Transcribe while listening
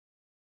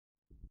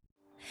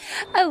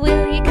Oh,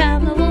 will you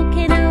come a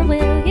walking? Oh,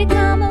 will you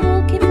come a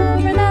walking for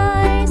a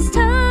nice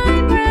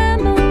time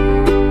ramble?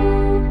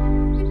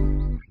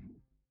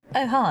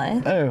 Oh,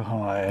 hi. Oh,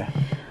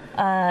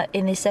 hi.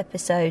 In this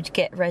episode,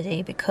 get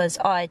ready because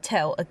I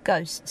tell a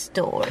ghost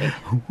story.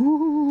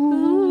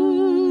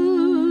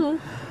 Ooh.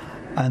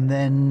 And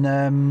then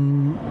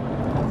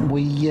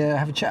we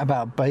have a chat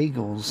about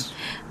bagels.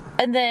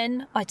 And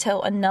then I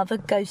tell another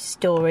ghost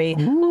story.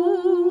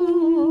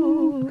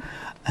 Ooh.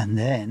 And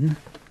then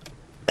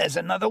there's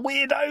another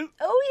weirdo.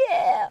 Oh,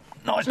 yeah.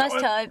 Nice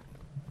time.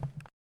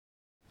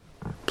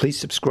 Please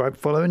subscribe,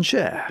 follow and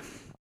share.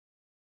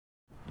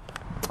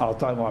 Oh,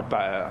 don't worry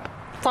about it.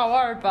 Don't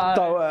worry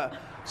about it.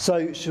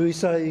 So, should we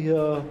say,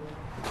 oh,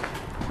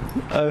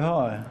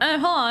 hi? Oh,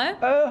 hi.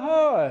 Oh,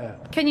 hi.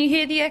 Can you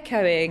hear the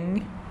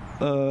echoing?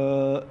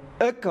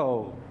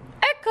 Echo.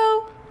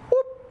 Echo.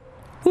 Whoop.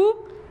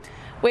 Whoop.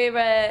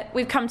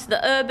 We've come to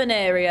the urban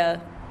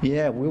area.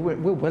 Yeah, we're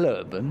well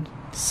urban.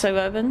 So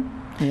urban.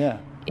 Yeah.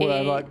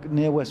 We're Yeah. like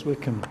near West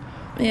Wickham.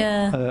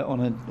 Yeah.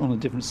 On a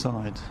different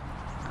side.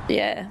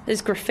 Yeah.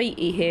 There's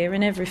graffiti here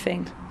and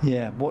everything.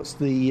 Yeah. What's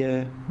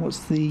the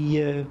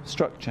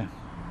structure?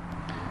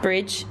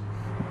 Bridge.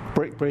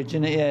 Brick bridge,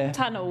 innit? Yeah.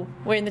 Tunnel.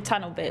 We're in the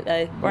tunnel bit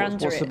though. We're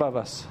under What's it. above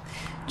us?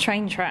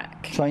 Train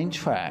track. Train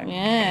track.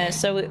 Yeah.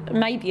 So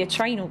maybe a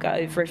train will go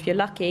over if you're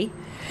lucky.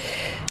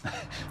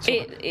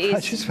 It is. I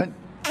just went.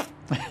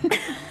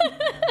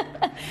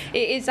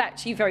 It is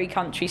actually very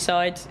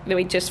countryside.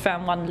 We just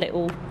found one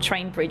little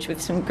train bridge with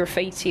some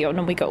graffiti on,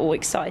 and we got all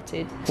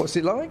excited. What's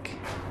it like?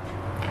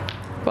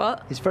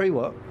 What? It's very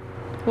what?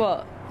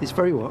 What? It's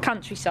very what?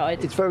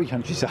 Countryside. It's very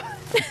countryside.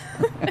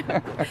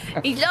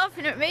 He's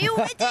laughing at me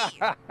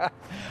already.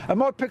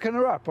 Am I picking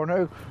her up on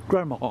her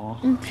grandma?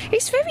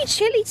 It's very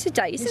chilly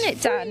today, isn't it,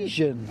 Dan?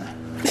 Frisian.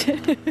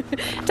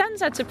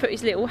 Dan's had to put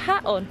his little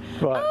hat on.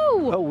 Right.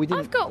 Oh, we didn't.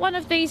 I've got one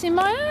of these in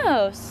my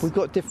house. We've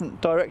got different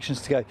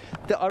directions to go.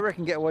 I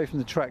reckon get away from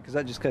the track because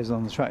that just goes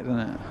along the track, doesn't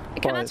it?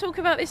 Can I talk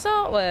about this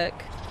artwork?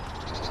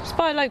 It's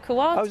by a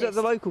local artist. Oh, is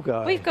that the local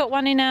guy? We've got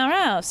one in our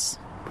house.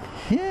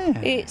 Yeah.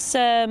 It's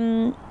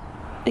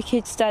the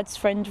kid's dad's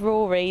friend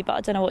Rory, but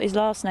I don't know what his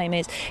last name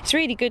is. It's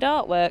really good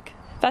artwork.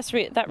 That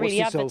really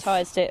this of?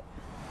 advertised it.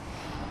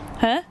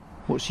 Huh?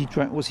 What's he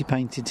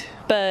painted?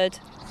 Bird.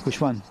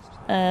 Which one?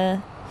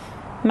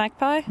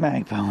 Magpie?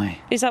 Magpie.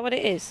 Is that what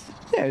it is?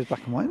 Yeah, it was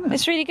black and white, isn't it?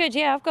 It's really good,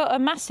 yeah. I've got a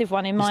massive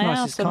one in my nice.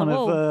 house It's on the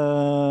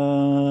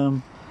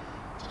wall.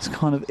 It's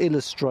kind of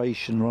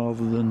illustration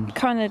rather than...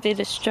 Kind of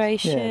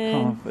illustration. Yeah,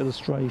 kind of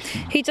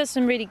illustration. He does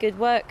some really good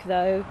work,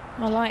 though.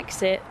 I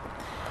likes it.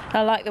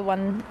 I like the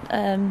one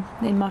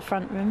in my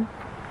front room.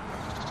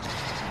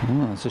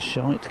 Oh, there's a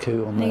shite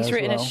coup on there. He's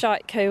written a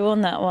shite coup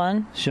on that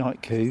one.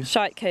 Shite coup.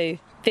 Shite coup.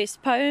 This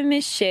poem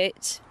is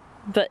shit,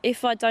 but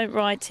if I don't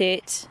write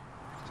it,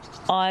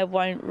 I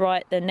won't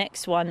write the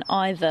next one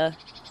either.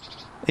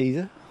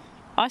 Either?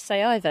 I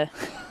say either.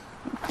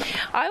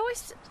 I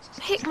always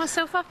pick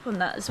myself up on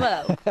that as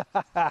well.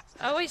 I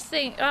always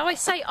say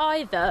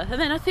either, and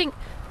then I think,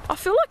 I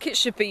feel like it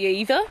should be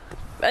either.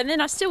 And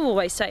then I still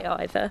always say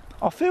either.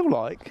 I feel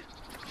like...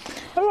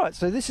 Alright,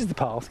 so this is the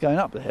path going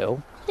up the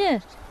hill.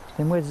 Yeah.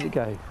 Then where does it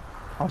go?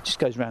 Oh, it just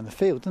goes round the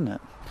field, doesn't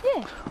it?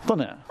 Yeah.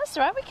 Doesn't it? That's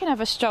all right, we can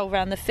have a stroll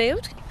round the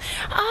field.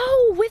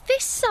 Oh, with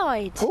this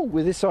side. Oh,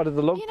 with this side of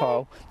the log You know-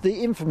 pile.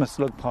 The infamous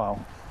log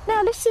pile.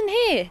 Now listen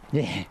here.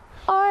 Yeah.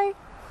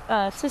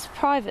 It says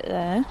private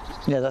there.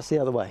 Yeah, that's the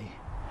other way.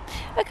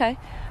 Okay.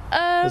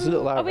 There's a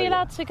little are we arrow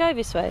allowed to go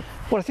this way?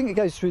 Well, I think it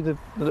goes through the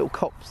little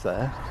copse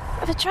there.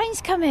 Oh, the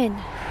train's coming.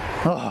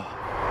 Oh,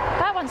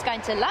 That one's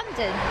going to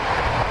London.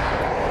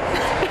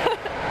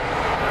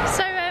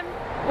 So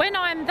when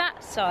I'm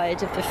that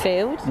side of the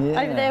field,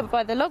 Yeah. over there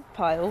by the log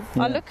pile,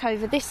 I Yeah. look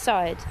over this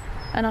side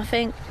and I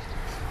think,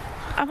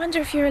 I wonder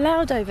if you're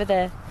allowed over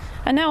there.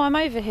 And now I'm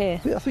over here.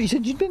 I thought you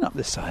said you'd been up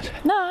this side.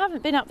 No, I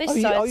haven't been up this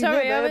side. You've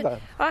Sorry, never ever?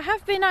 I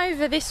have been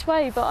over this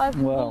way, but I've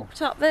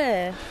walked up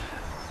there.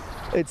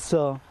 It's,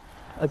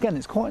 again,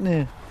 it's quite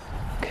near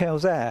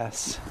Kel's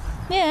ass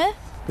Yeah.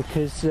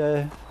 because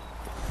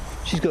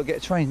she's got to get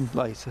a train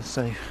later,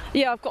 so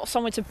Yeah, I've got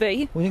somewhere to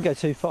be. we didn't go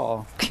too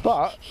far.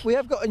 But we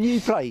have got a new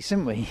place,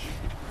 haven't we?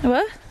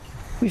 What?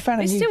 We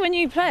found It's still a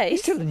new place.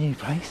 It's still a new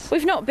place.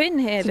 We've not been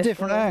here It's a before.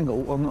 different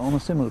angle on a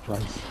similar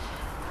place.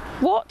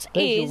 What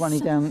There's is...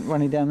 your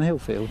running down the hill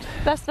field.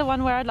 That's the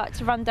one where I'd like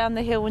to run down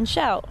the hill and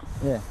shout.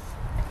 Yeah.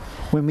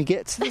 When we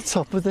get to the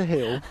top of the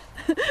hill,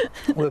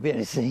 we'll be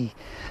able to see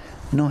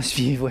a nice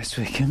view of West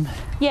Wickham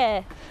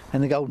Yeah,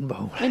 and the Golden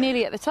Bowl. we're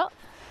nearly at the top.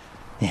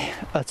 Yeah,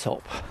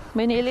 atop.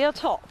 We're nearly at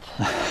top.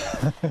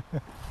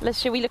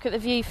 Shall we look at the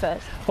view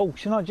first? Oh,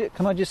 can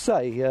I just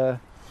say? Oh,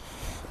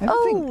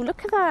 Everything.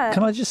 look at that.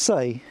 Can I just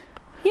say?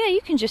 Yeah,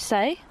 you can just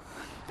say.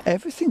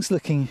 Everything's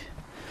looking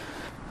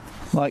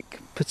like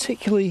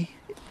particularly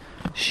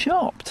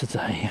sharp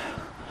today.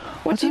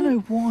 I don't know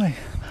why.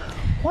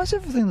 Why is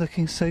everything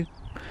looking so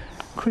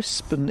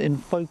crisp and in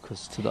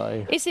focus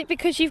today? Is it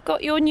because you've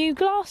got your new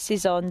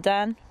glasses on,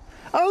 Dan?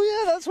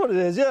 Oh yeah, that's what it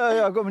is.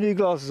 Yeah, I've got my new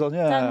glasses on.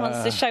 Yeah. Dan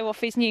wants to show off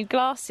his new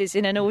glasses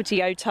in an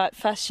audio type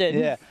fashion.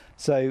 Yeah.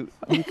 So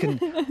you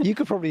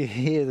could probably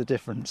hear the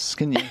difference,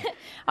 couldn't you?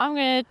 I'm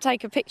going to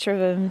take a picture of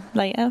them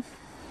later.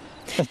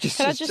 I'm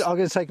going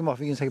to take them off.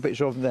 You can take a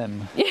picture of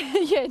them.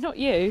 Yeah, not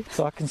you.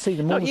 So I can see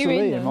the Not you in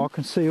mausoleum. them. I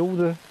can see all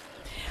the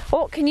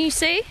What can you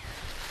see?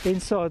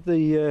 inside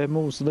the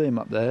mausoleum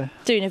up there.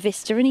 Doing a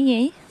vista in a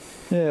year.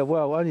 Yeah,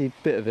 well, only a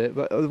bit of it,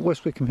 but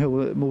West Wickham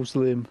Hill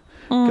Mausoleum,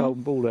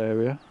 Golden Ball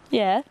area.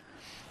 Yeah.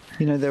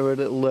 You know, there were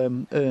little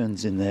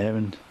urns in there,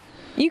 and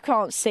You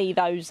can't see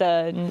those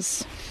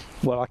urns.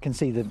 well, I can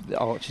see the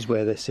arches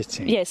where they're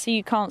sitting. Yeah, so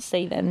you can't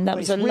see them. That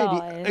was a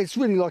lie. It's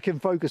really like in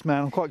focus,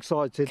 man. I'm quite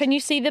excited. Can you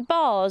see the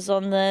bars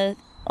on the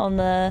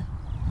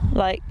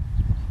like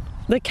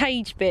the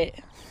cage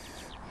bit?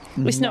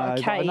 It's not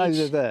a but I know cage.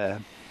 they're there.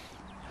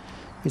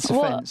 It's a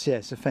What? fence. Yeah,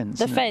 it's a fence.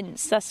 The isn't it?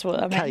 fence. That's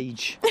what I mean.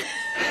 Cage.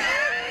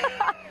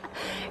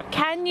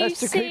 Can you That's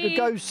to see? keep the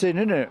ghosts in,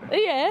 isn't it?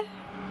 Yeah,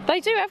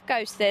 they do have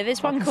ghosts there. There's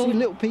I one can see called.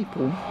 little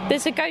people.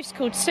 There's a ghost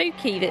called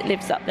Suki that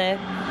lives up there.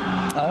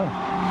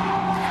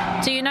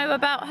 Oh Do you know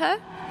about her?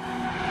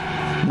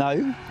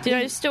 no. Do you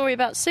know the story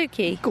about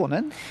Suki? Go on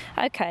then.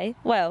 Okay,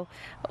 well,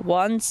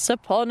 once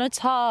upon a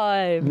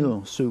time,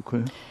 Oh, so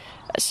cool.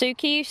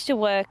 Suki used to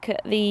work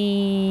at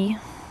the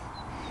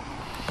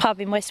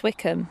pub in West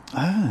Wickham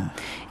Ah,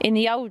 in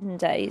the olden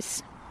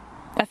days.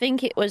 I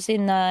think it was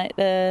in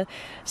the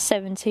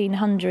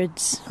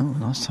 1700s. oh,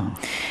 nice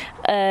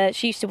time.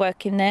 She used to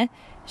work in there.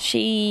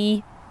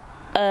 She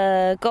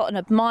got an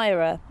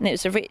admirer, and it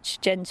was a rich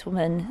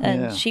gentleman,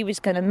 and Yeah. she was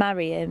going to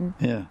marry him.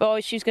 Yeah,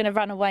 Or she was going to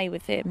run away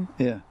with him.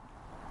 yeah.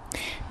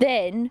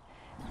 Then,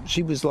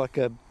 She was like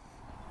a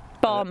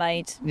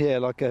barmaid.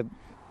 like a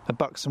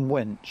buxom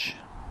wench.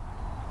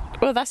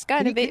 Well, that's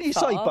going a bit Can you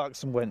far. say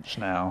buxom wench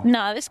now?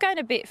 No, that's going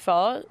a bit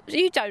far.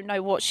 You don't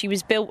know what she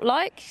was built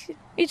like.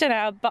 You don't know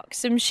how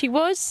buxom she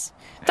was.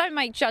 Don't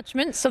make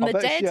judgments on the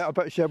dead. I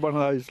bet she had one of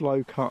those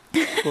low cut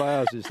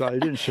blouses though,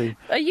 didn't she?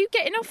 Are you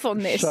getting off on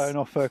this? Showing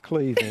off her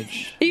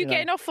cleavage. Are you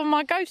getting off on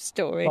my ghost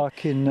story?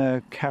 Like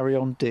in Carry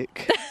On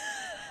Dick.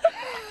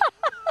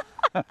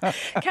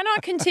 Can I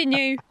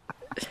continue?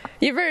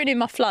 You're ruining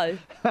my flow.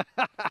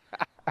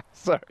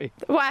 Sorry.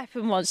 What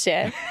happened was,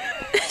 yeah,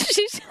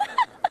 she's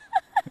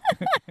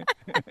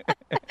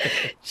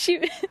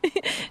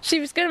she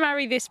was going to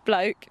marry this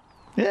bloke,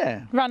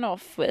 Yeah. run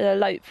off,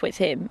 elope with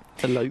him,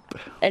 Elope.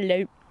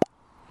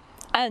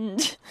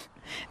 and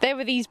there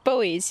were these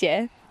boys,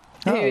 yeah,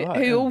 who Oh,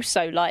 right, yeah.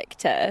 also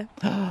liked her.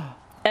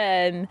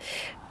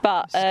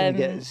 But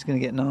It's going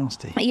to get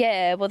nasty.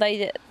 yeah, well,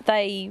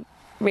 they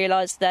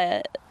realised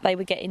that they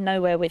were getting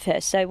nowhere with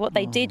her. So what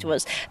they did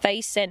was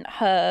they sent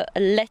her a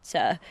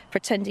letter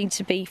pretending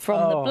to be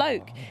from the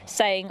bloke,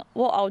 saying,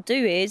 "What I'll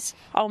do is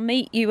I'll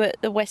meet you at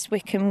the West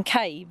Wickham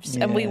Caves,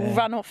 and we will Yeah.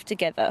 run off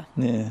together."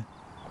 Yeah.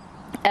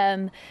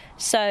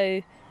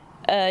 So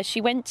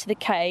she went to the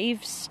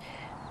caves.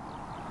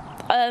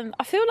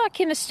 I feel like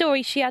in the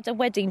story she had a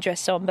wedding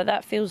dress on, but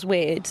that feels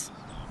weird.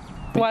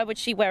 Why would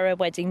she wear a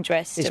wedding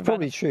dress? It's to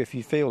probably run? true if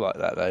you feel like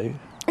that though.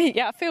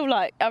 Yeah, I feel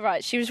like, all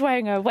right, she was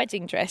wearing a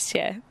wedding dress,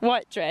 yeah,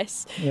 white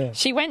dress. Yeah.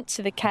 She went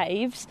to the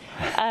caves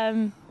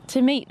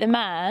to meet the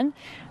man,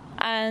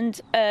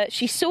 and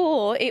she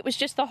saw it was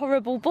just the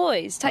horrible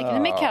boys taking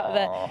the mick out of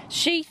her.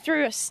 She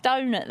threw a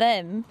stone at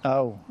them.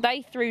 Oh.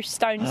 They threw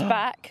stones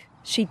back.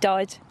 She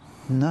died.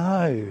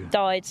 No.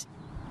 Died.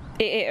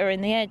 It hit her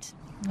in the head.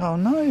 Oh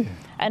no.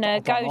 And I her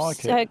don't ghost,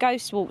 like it. her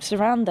ghost walks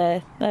around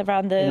there,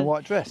 around In a the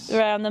white dress.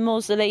 around the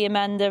mausoleum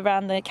and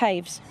around the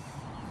caves.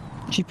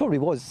 She probably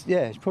was.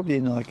 Yeah, she's probably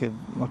in like a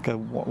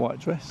white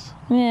dress.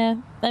 Yeah,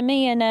 and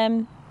me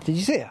and Did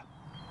you see her?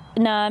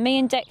 no, me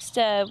and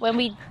Dexter when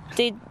we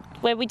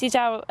did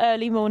our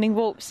early morning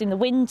walks in the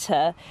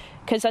winter,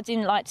 because I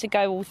didn't like to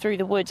go all through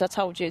the woods. I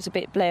told you it's a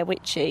bit Blair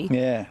Witchy.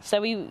 Yeah.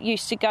 So we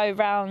used to go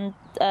round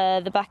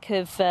the back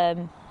of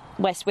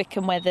West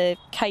Wickham where the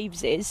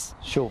caves is,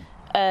 Sure.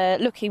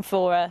 looking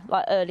for her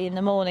like early in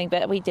the morning,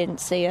 but we didn't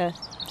see her.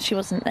 She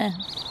wasn't there.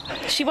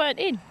 She weren't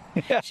in.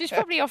 She's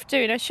probably off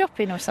doing her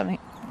shopping or something.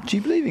 Do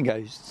you believe in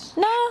ghosts?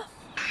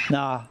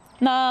 Nah.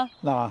 Nah.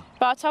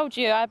 But I told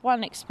you I had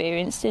one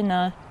experience, didn't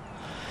I?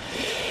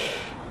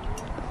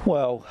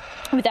 Well.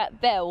 With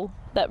that bell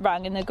that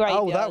rang in the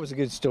graveyard. Oh, that was a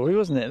good story,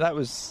 wasn't it? That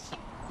was.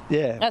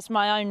 Yeah. That's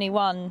my only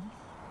one.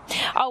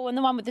 Oh, and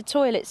the one with the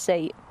toilet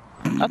seat.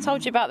 I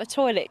told you about the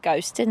toilet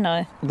ghost, didn't I?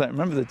 I don't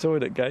remember the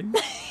toilet game.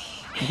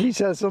 Did you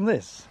tell us on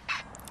this?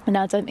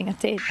 No, I don't think I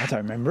did. I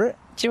don't remember it.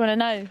 Do you want to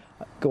know?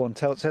 Go on,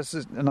 tell us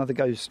another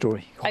ghost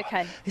story.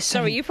 Okay. It's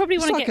Sorry, you probably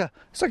want to get.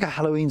 It's like a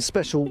Halloween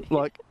special,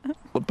 like,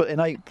 but in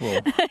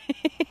April.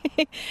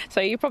 So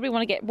you probably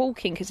want to get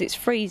walking because it's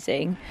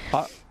freezing.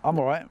 I'm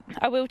all right.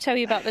 I will tell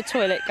you about the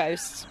toilet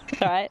ghosts.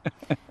 Right.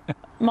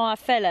 My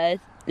fella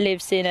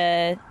lives in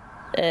a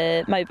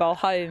mobile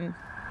home.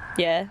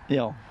 Yeah.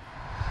 Yeah.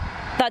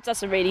 That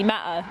doesn't really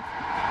matter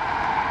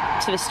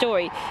to the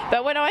story.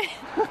 But when I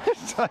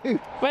So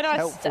when I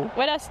helpful.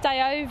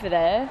 stay over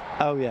there.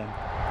 Oh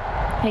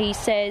yeah. He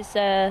says,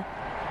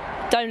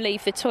 Don't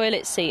leave the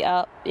toilet seat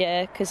up,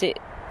 yeah, because it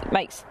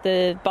makes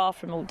the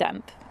bathroom all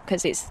damp,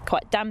 because it's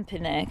quite damp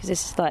in there, because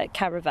it's like a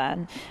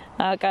caravan.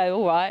 And I go,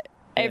 all right,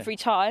 every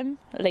time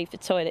I leave the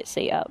toilet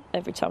seat up,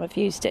 every time I've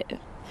used it,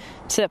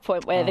 to the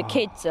point where the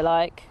kids are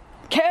like,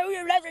 "Kill,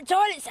 you left the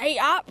toilet seat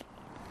up!"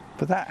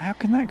 But how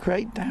can that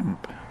create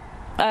damp?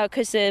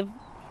 Because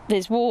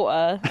there's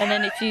water, and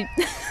then if you...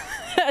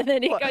 and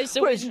then it goes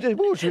to... Where's the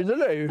water in the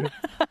loo?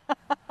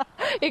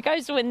 It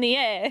goes in the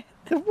air.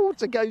 The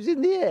water goes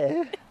in the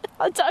air?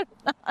 I don't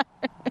know.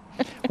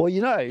 Well,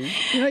 you know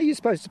you're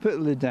supposed to put the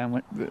lid down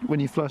when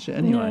you flush it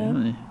anyway,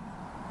 aren't you?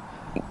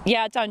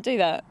 Yeah, I don't do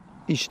that.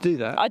 You should do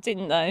that. I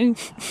didn't know.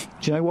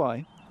 Do you know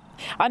why?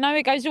 I know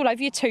it goes all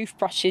over your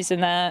toothbrushes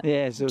and that.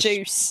 Yeah, so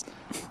juice.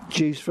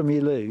 Juice from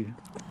your loo.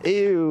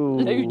 Ew.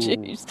 Loo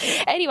juice.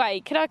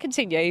 Anyway, can I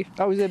continue?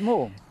 Oh, is there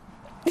more?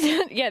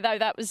 Yeah, no,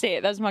 that was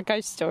it. That was my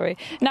ghost story.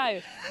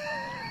 No.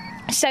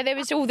 So there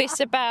was all this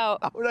about...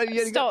 Oh, no, you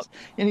only got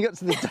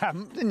to the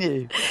damp, didn't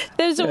you?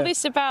 There was all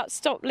this about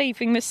stop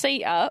leaving the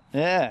seat up.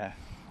 Yeah.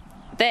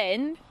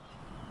 Then,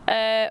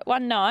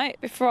 one night,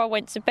 before I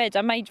went to bed,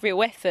 I made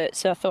real effort,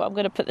 so I thought, I'm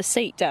going to put the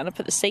seat down. I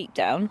put the seat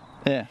down.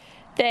 Yeah.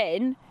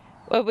 Then,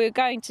 when we were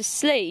going to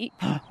sleep,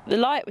 the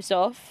light was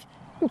off,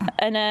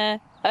 and I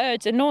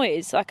heard a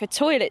noise, like a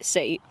toilet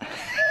seat,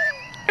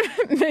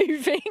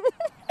 moving,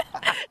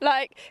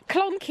 like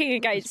clonking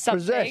against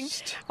something.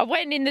 Possessed. I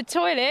went in the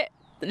toilet,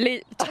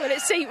 the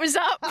toilet seat was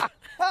up.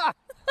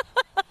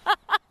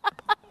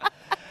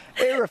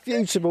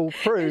 Irrefutable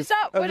proof It's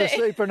up, of the wasn't it?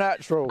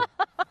 supernatural.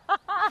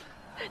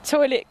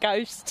 Toilet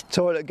ghost.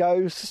 Toilet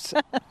ghost.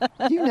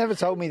 You never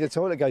told me the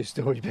toilet ghost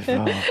story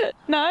before.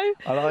 No?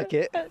 I like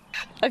it.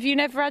 Have you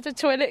never had a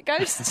toilet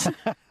ghost?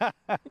 I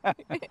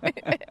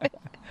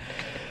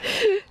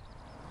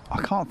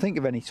can't think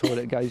of any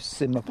toilet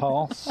ghosts in my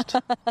past.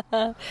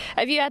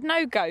 Have you had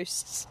no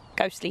ghosts?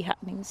 Ghostly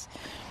happenings?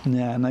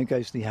 Yeah, no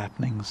ghostly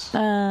happenings.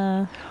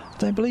 I I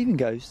don't believe in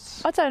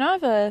ghosts. don't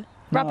either.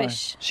 No.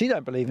 Rubbish. She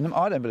don't believe in them.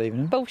 I don't believe in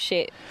them.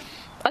 Bullshit.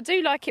 I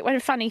do like it when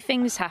funny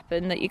things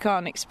happen that you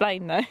can't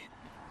explain though.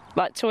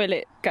 Like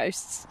toilet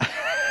ghosts.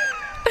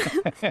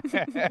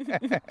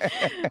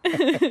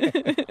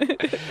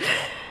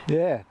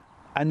 Yeah.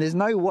 And there's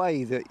no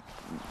way that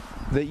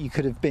you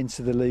could have been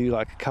to the loo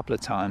like a couple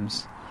of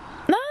times.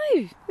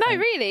 No,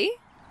 really.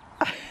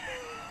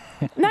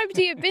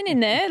 Nobody had been in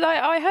there. Like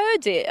I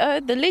heard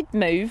it. The lid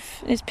move.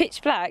 It's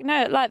pitch black.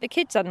 No, like the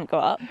kids hadn't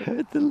got up.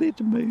 Heard the lid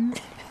move.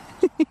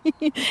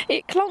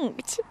 It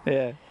clonked.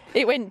 Yeah.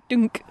 It went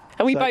dunk,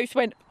 and we So- both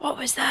went, "What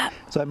was that?"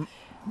 So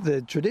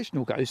the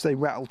traditional ghosts, they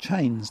rattle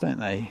chains, don't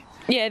they?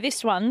 Yeah,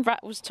 this one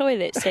rattles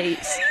toilet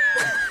seats.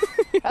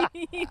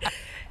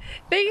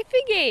 The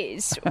thing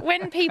is,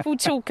 when people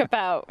talk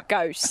about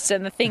ghosts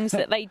and the things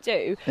that they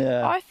do,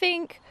 Yeah. I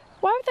think,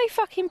 why would they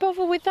fucking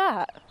bother with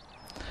that?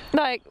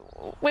 Like,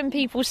 when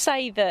people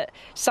say that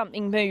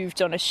something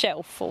moved on a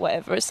shelf or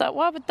whatever, it's like,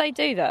 why would they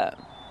do that?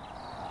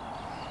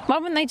 Why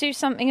wouldn't they do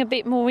something a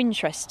bit more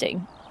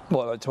interesting?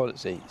 What, like toilet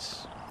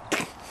seats?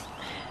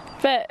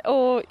 But,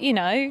 or, you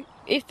know,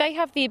 if they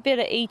have the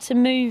ability to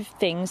move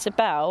things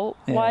about,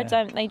 why Yeah.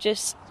 don't they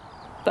just,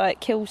 like,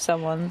 kill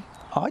someone?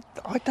 I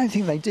don't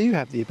think they do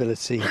have the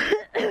ability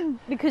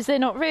Because they're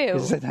not real.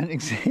 because they don't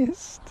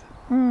exist.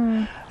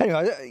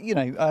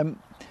 Anyway,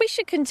 We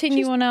should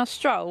continue on our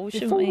stroll,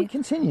 shouldn't before we we?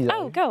 continue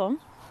though, Oh, go on.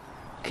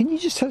 can you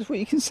just tell us what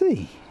you can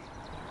see?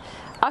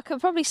 I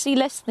could probably see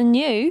less than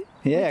you.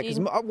 Yeah, Would because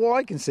you- what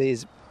I can see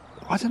is,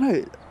 I don't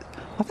know,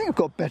 I think I've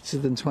got better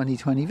than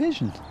 20/20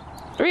 vision.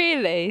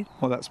 Really?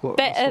 Well, that's what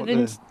Better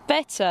than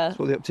better.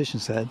 the optician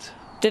said.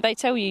 Did they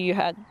tell you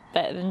had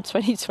better than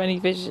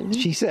 20/20 vision?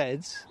 She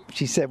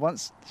said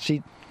once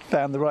she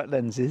found the right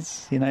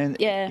lenses, and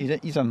Yeah.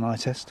 you done an eye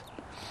test.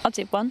 I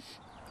did one.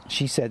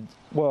 She said,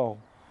 well,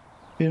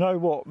 you know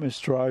what,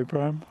 Mr.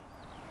 Abram?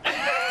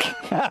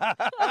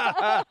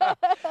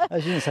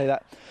 She didn't say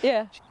that.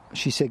 Yeah.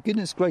 She said,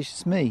 goodness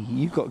gracious me,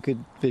 you've got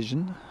good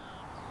vision.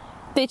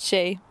 Did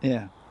she?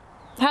 Yeah.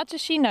 How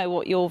does she know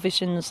what your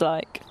vision's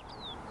like?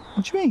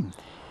 What do you mean?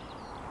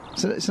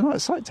 So it's a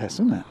nice sight test,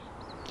 isn't it?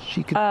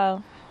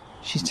 Oh,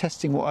 She's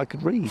testing what I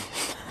could read.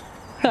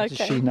 How does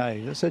okay. she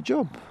know? That's her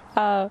job.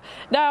 No,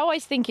 I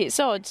always think it's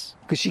odd.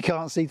 Because she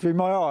can't see through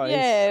my eyes.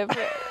 Yeah, but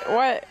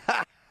what?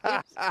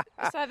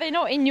 So they're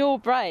not in your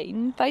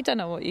brain. They don't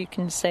know what you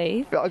can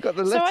see. But I got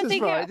the So I letters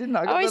think right, didn't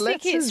I? I got always the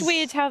think it's letters.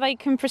 weird how they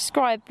can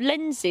prescribe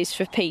lenses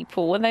for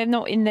people when they're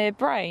not in their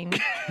brain.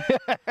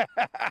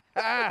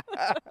 I'm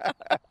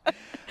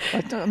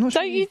not sure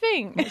Don't you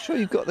think? I'm not sure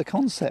you've got the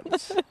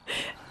concept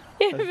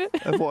Yeah,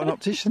 of what an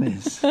optician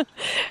is.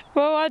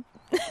 well,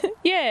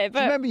 yeah, Do you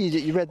but remember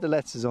you read the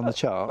letters on the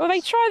chart? well, they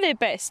try their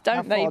best,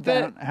 don't they?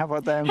 But How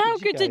far down how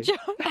could good you a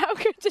go? job? How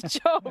good a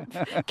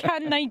job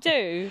can they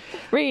do?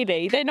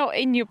 Really, they're not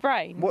in your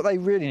brain. What they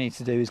really need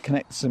to do is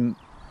connect some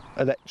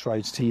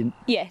electrodes to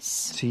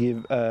Yes,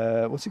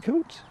 your what's it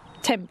called?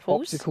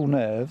 temples. Optical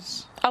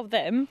nerves, Oh,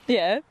 them.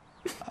 Yeah.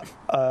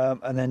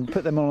 and then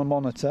put them on a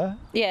monitor.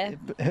 Yeah.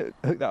 Hook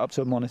that up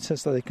to a monitor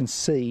so they can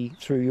see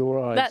through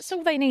your eyes. That's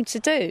all they need to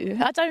do.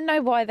 I don't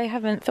know why they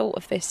haven't thought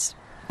of this.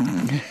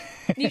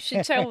 You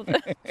should tell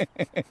them.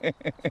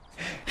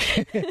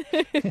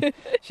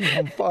 She's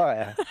on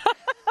fire.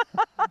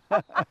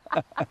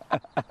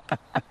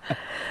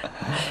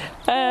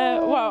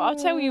 Well, I'll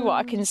tell you what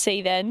I can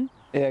see then.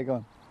 Yeah, go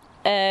on.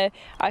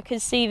 I can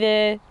see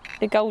the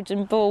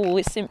golden ball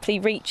is simply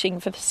reaching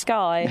for the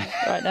sky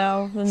right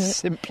now.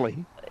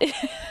 Simply.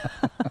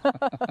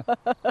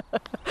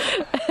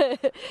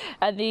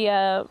 And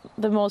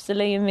the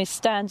mausoleum is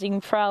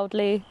standing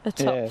proudly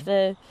atop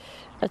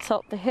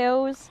the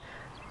hills.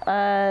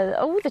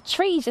 All the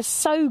trees are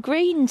so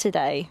green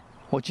today.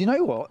 Well, do you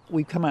know what?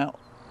 We've come out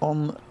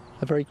on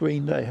a very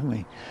green day, haven't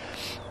we?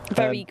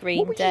 Very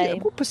green day.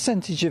 What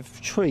percentage of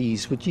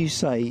trees would you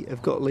say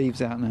have got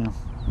leaves out now?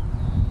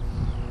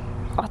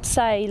 I'd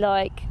say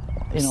like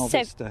in our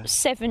vista?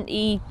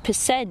 70%.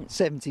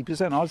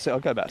 70%.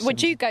 I'd go about 70%.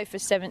 Would you go for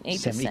 70%?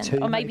 72,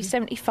 or maybe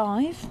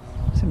 75?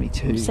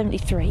 72.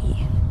 73.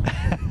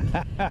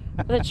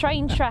 The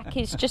train track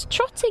is just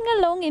trotting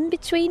along in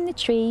between the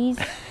trees,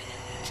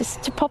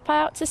 just to pop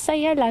out to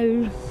say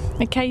hello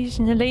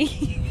occasionally.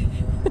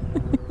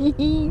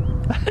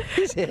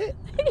 Is it?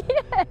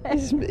 Yeah.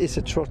 It's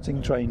a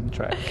trotting train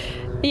track.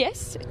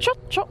 Yes.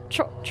 Trot, trot,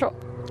 trot, trot.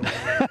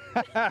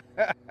 I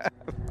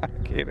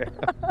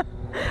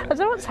I don't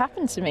know what's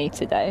happened to me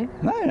today.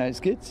 No, it's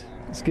good.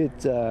 It's good.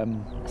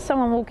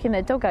 Someone walking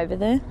their dog over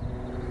there.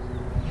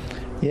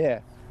 Yeah.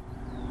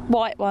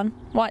 White one.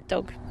 White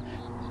dog.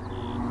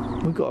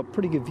 We've got a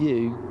pretty good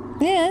view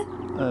Yeah.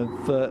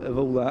 of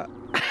all that.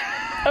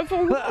 Of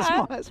all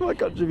that. That's my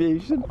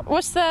contribution.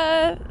 What's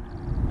the...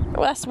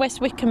 Well, that's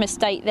West Wickham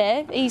estate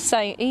there. He's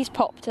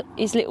popped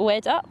his little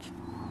head up.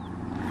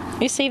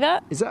 You see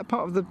that? Is that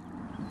part of the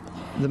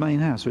main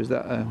house, or is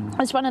that...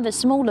 It's one of the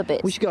smaller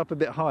bits. We should go up a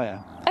bit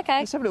higher. Okay.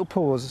 Let's have a little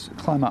pause,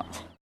 climb up.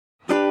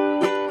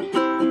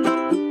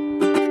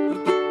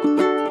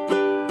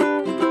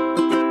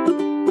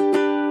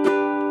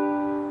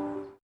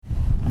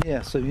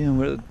 Yeah, so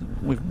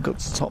we've got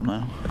to the top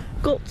now.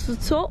 Got to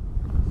the top.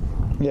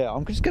 Yeah,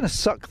 I'm just going to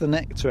suck the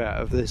nectar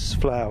out of this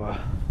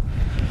flower.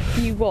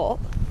 You what?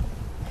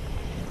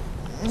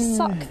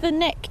 Suck the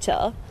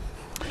nectar?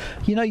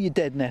 You know your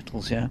dead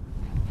nettles, yeah?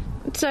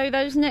 So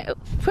those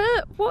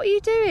what are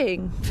you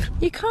doing?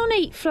 You can't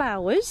eat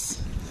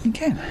flowers. You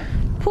can.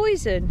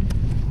 Poison.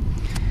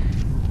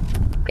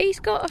 He's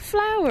got a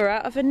flower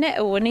out of a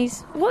nettle and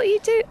what are you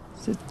doing?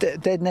 So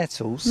dead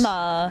nettles?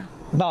 Nah.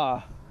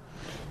 Nah.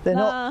 They're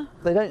not.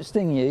 They don't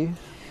sting you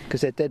because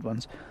they're dead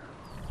ones.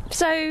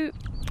 So...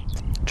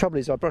 Trouble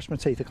is, I brush my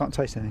teeth, I can't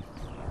taste anything.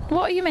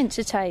 What are you meant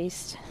to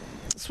taste?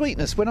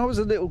 Sweetness. When I was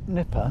a little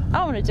nipper...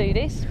 I want to do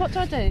this. What do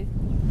I do?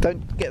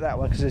 Don't get that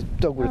one because the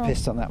dog would have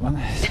pissed on that one.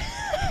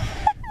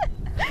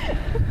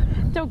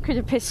 Dog could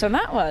have pissed on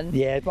that one.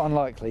 Yeah, but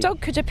unlikely.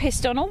 Dog could have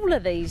pissed on all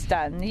of these,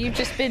 Dan. You've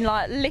just been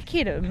like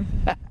licking them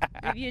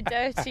with your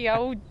dirty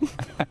old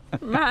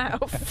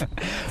mouth.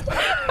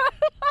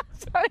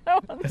 I don't know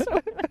what I'm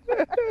talking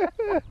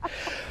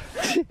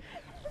about.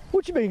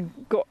 What do you mean?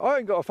 I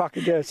ain't got a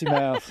fucking dirty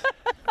mouth.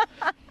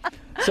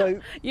 So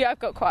Yeah, I've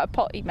got quite a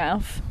potty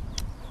mouth.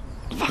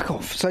 fuck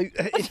off. So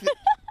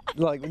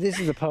like this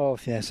is a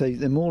path, yeah. So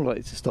they're more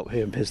likely to stop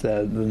here and piss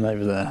there than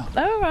over there.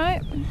 All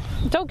right.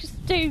 Dogs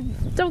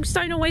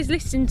don't always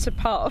listen to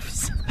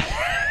paths.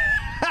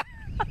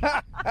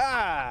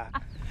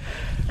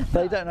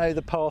 They don't know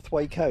the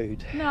pathway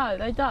code. No,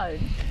 they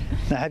don't.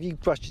 Now, have you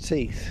brushed your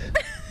teeth?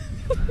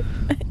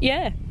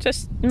 Yeah,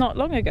 just not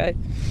long ago.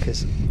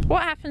 Because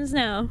What happens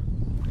now?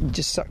 you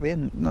just suck the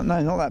end. No,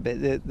 not that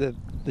bit. The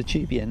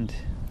tubey end.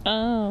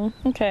 Oh,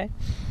 okay.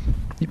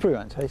 You probably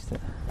won't taste it.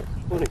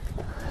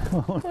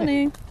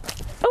 Morning.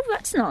 Oh,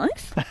 that's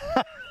nice.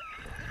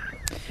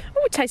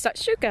 Oh, it tastes like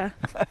sugar.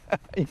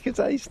 You can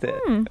taste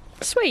it.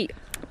 Sweet.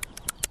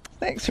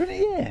 Nectar in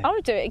it, yeah. I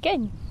want to do it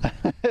again.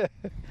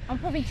 I'm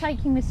probably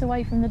taking this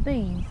away from the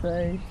bees,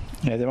 though.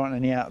 Yeah, there aren't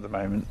any out at the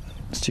moment.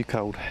 It's too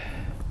cold.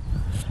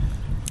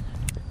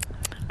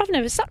 I've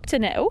never sucked a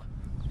nettle.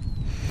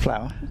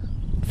 Flower.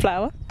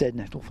 Dead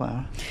nettle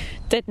flower.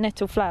 Dead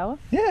nettle flower.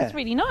 Yeah. It's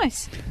really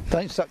nice.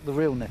 Don't suck the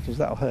real nettles,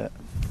 that'll hurt.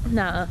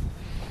 Nah.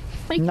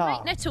 Well, you can Nah.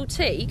 make nettle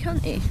tea,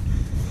 can't you?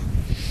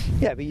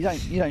 Yeah, but you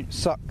don't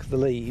suck the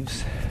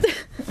leaves.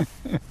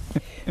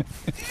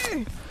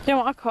 You know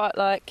what I quite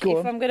like? Go if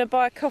on. I'm going to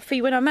buy a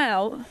coffee when I'm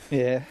out,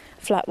 Yeah.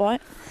 flat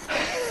white.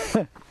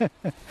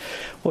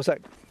 What's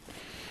that?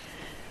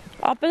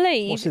 I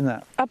believe What's in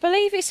that?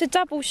 it's a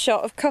double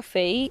shot of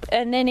coffee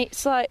and then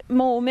it's like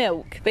more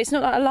milk, but it's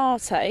not like a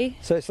latte.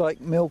 So it's like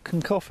milk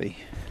and coffee.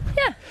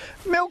 Yeah.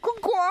 Milk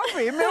and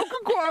coffee, milk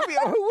and coffee.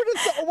 Oh, who would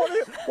have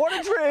thought? What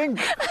a drink!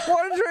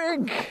 What a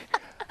drink!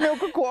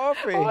 Milk and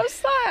coffee. What's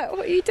that?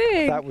 What are you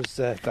doing? That was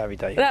Larry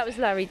David. That was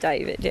Larry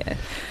David, yeah.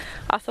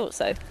 I thought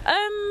so.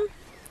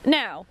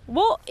 Now,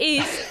 what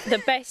is the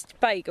best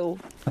bagel?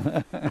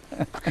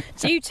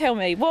 So you tell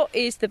me, what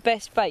is the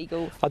best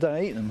bagel? I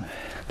don't eat them.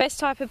 Best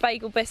type of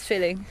bagel, best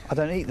filling? I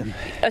don't eat them.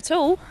 At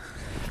all?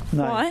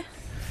 No. Why?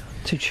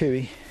 Too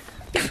chewy.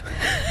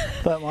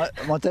 But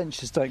my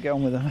dentures don't get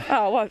on with them.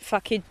 Oh, I won't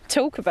fucking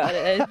talk about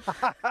it then.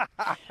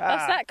 That's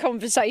that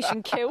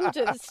conversation killed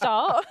at the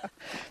start.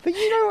 But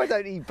you know I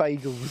don't eat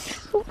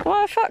bagels.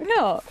 Why the fuck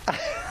not?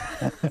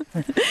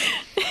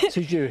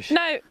 Too Jewish.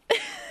 No,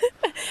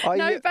 I,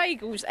 no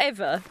bagels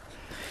ever.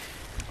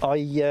 No,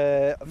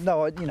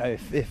 you know,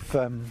 if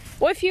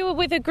What if you were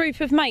with a group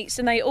of mates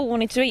and they all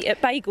wanted to eat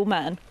at Bagel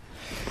Man?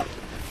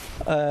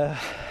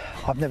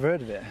 I've never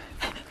heard of it.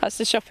 That's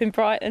the shop in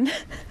Brighton.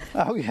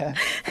 Oh yeah.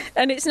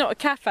 And it's not a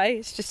cafe,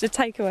 it's just a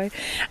takeaway.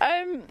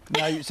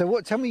 No, so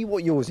tell me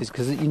what yours is,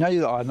 because you know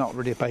that I'm not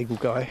really a bagel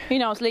guy. You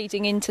know, I was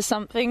leading into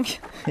something.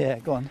 Yeah,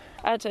 go on.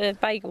 I had a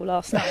bagel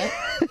last night.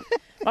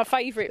 My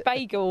favourite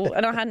bagel,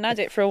 and I hadn't had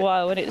it for a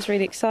while, and it was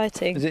really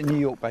exciting. Is it New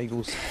York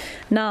bagels?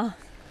 Nah.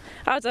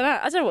 I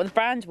don't know what the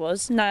brand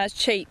was. No, it's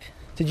cheap.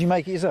 Did you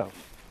make it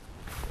yourself?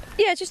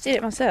 Yeah, I just did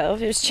it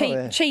myself. It was cheap,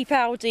 yeah. cheap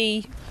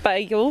Aldi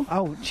bagel.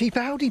 Oh, Cheap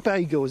Aldi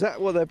bagel, is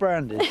that what they're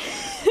branded?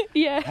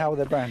 Yeah, How are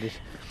they branded?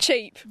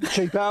 cheap.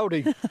 Cheap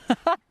Aldi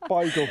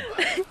bagel.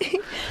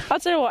 I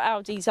don't know what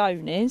Aldi's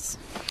own is.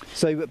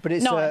 So, but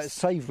it's Nice. a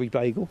savoury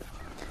bagel,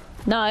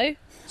 No,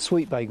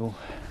 sweet bagel,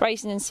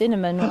 raisin and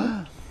cinnamon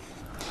one.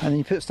 and then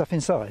you put stuff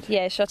inside.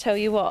 Yeah, shall I tell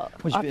you what?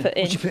 What'd you I put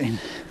in. What'd you put in?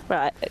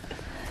 Right,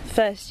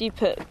 first you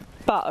put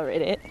butter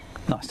in it,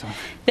 Nice time.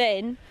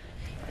 then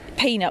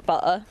peanut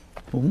butter,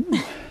 Ooh,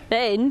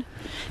 then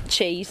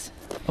cheese,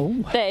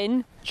 ooh,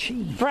 then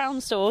cheese,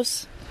 brown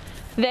sauce,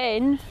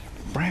 then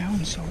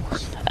brown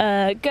sauce.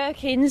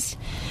 gherkins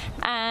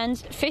and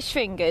fish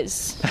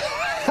fingers.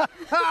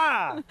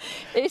 Ah!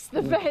 It's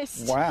the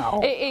best.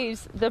 Wow. It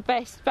is the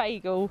best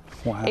bagel.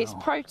 Wow. It's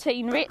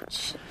protein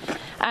rich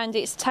and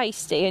it's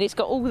tasty and it's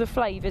got all the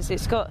flavours. You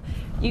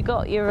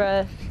got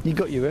your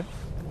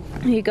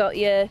You got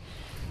your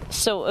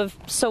sort of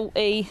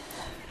salty.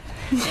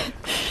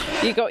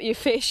 You got your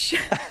fish.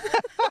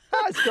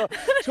 it's got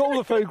all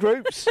the food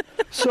groups.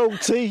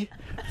 Salty,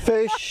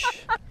 fish.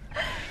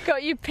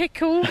 Got your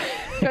pickle.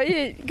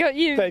 Got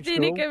your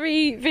Vegetable.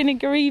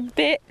 vinegary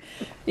bit.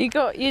 You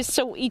got your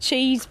salty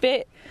cheese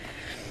bit.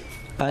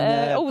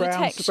 And all the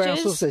brown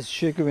textures. sauce, there's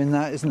sugar in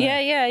that, isn't Yeah,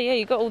 there? yeah.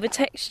 You got all the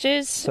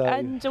textures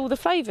and all the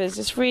flavours.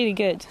 It's really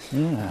good.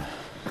 Yeah.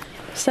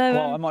 So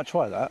Well, I might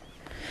try that.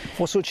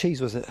 What sort of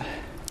cheese was it?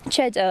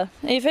 cheddar.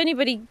 If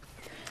anybody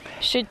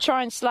should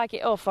try and slag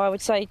it off, I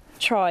would say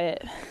try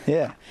it.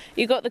 Yeah.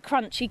 You got the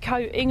crunchy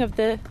coating of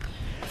the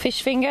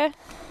fish finger,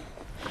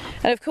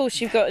 and of course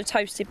you've got the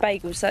toasted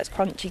bagels. So that's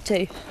crunchy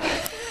too.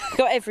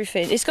 Got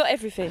everything. It's got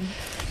everything.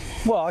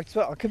 Well, I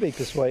could be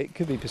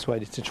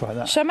persuaded to try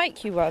that. Shall I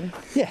make you one?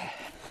 Yeah.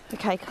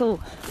 Okay, cool.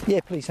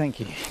 Yeah, please, thank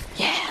you.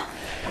 Yeah.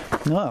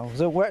 No,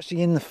 so we're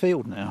actually in the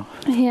field now.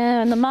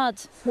 Yeah, and the mud.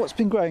 What's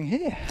been growing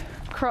here?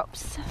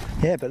 Crops.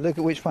 Yeah, but look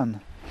at which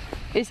one.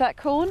 Is that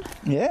corn?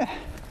 Yeah.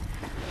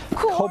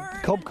 Corn.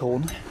 Cob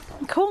corn.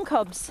 Corn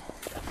cobs.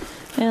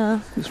 Yeah.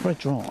 It's very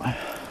dry.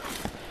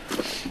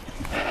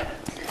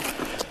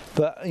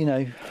 But, you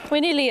know,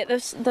 We're nearly at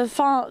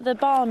the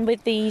barn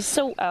with the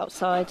salt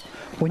outside.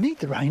 we need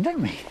the rain,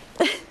 don't we?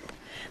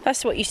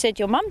 That's what you said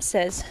your mum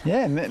says.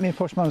 Yeah, me and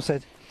Posh Mum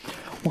said,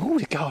 well, all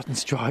the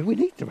garden's dry, we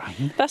need the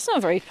rain. That's not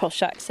a very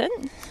posh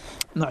accent.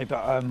 No,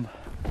 but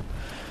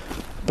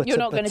You're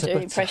not going to do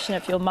an impression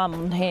of your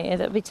mum here.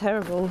 That'd be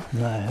terrible. No,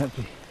 that'd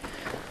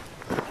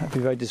be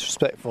very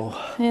disrespectful.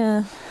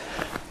 Yeah.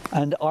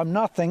 And I'm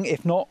nothing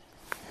if not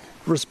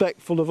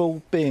respectful of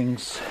all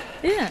beings,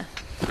 Yeah.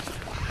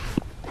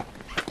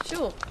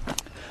 Sure.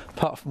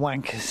 apart from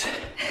wankers.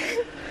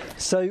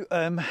 So,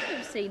 I've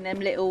seen them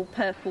little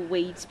purple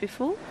weeds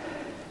before.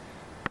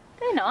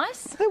 They're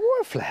nice. they're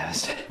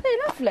wildflowers. They're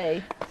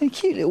lovely. They're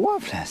cute little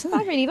wildflowers, aren't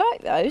I they? really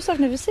like those. I've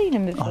never seen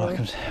them before. I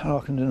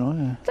like them, don't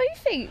I? Don't you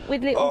think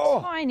with little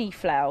Oh. tiny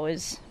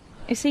flowers,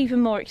 it's even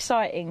more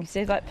exciting because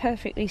they're like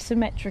perfectly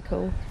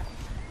symmetrical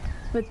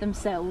with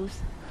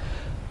themselves?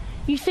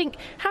 You think,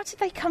 how did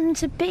they come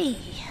to be?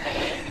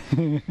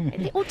 A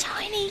little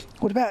tiny,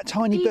 What about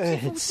tiny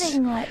beautiful birds?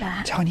 thing like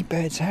that. Tiny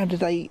birds, how do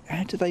they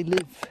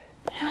live?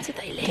 How did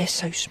they live? They're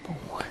so small.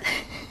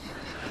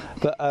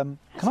 But can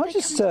I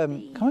just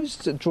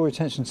draw your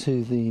attention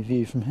to the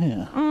view from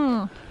here?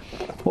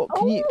 What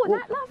can you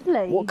that's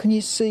lovely. what can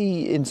you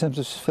see in terms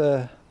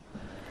of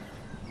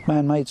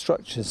man-made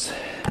structures?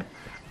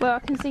 Well, I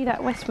can see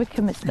that West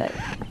Wickham estate.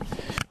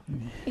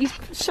 He's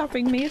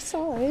shoving me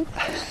aside.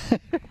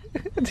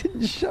 I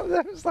didn't show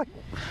that. It was like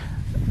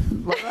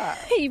that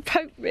He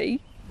poked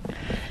me.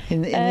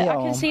 in the I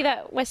arm. can see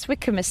that West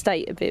Wickham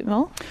estate a bit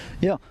more.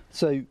 Yeah.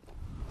 So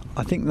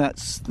I think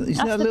isn't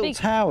that a the little big-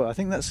 tower? I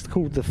think that's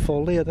called the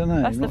Folly. I don't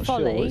know. That's I'm the not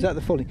Folly. sure. Is that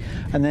the Folly?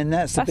 And then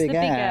that's the That's big the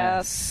big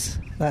house.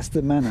 That's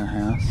the manor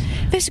house.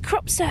 There's a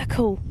crop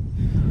circle.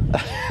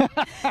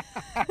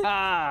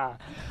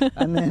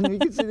 And then we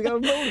can see the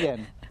golden ball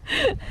again.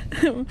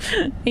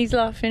 He's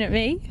laughing at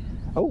me.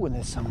 Oh, and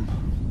there's some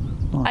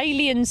nice,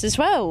 Aliens as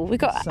well. We've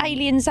got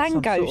aliens and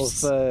some ghosts.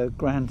 sort of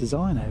grand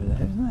design over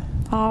there, isn't there?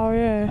 Oh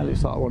yeah. That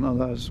looks like one of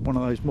those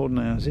modern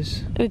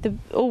houses. With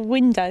all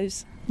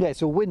windows. Yeah,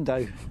 it's all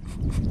window.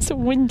 It's a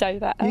window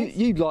that house.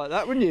 You'd like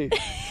that, wouldn't you?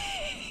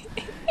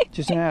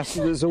 Just an house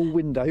that's all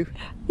window.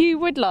 You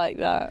would like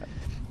that.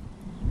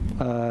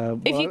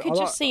 If you could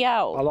just see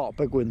out. I like a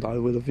big window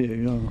with a view. You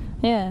know.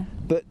 Yeah.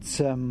 But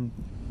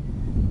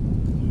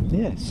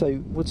yeah, so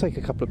we'll take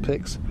a couple of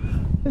pics.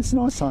 It's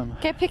nice time.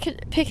 Get a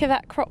pic of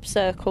that crop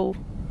circle.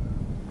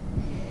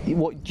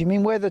 What do you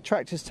mean? Where the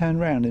tractors turn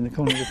round in the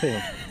corner of the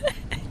field?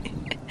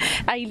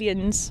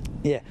 Aliens.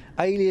 Yeah,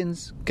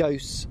 aliens,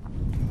 ghosts,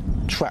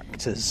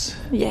 tractors.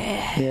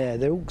 Yeah. Yeah,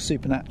 they're all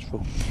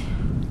supernatural.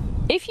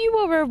 If you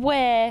were a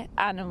were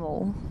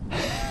animal,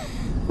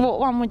 what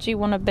one would you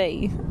want to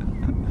be?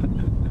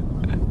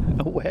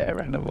 A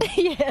were animal.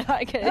 Yeah,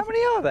 like How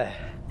many are there?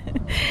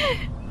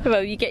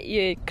 Well, you get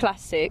your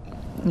classic.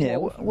 Yeah,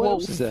 wolf. what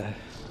else is there?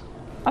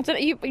 I don't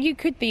know. You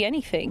could be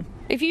anything.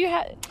 If you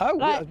had. Oh,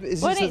 like,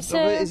 is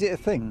it a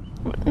thing?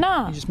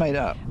 Nah. You just made it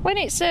up? When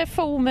it's a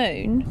full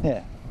moon,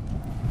 Yeah.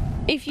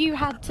 if you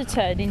had to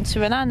turn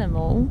into an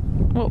animal,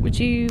 what would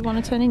you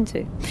want to turn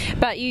into?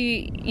 But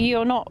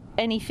you're not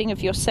anything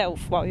of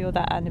yourself while you're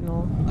that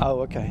animal. Oh,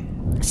 okay.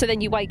 So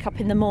then you wake up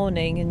in the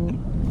morning and,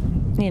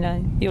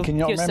 you're Can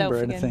you not yourself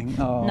remember again.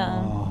 anything? Oh.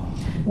 No.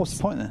 What's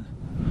the point then?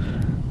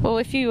 Well,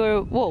 if you were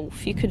a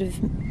wolf, you could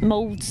have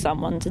mauled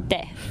someone to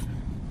death.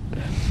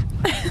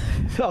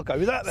 I'll go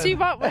with that then. So you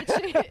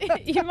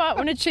might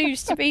want to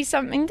choose to be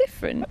something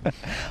different.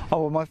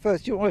 Oh, well, do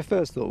you know what my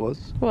first thought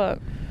was? What?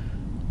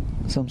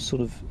 Some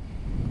sort of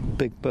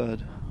big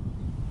bird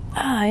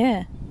Ah,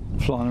 yeah.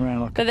 flying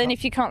around But then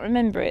if you can't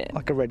remember it,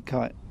 like a red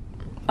kite.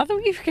 I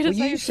thought you could have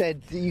Well, you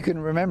said that you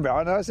couldn't remember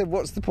it. I said,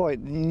 what's the point?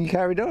 And you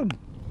carried on.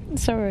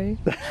 Sorry.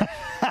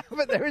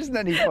 But there isn't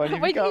any point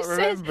if you can't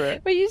remember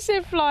it. When you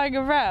said flying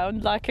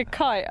around like a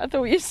kite, I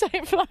thought you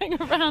said flying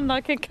around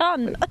like a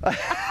cunt.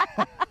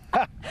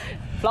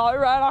 Fly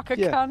around like a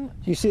cunt.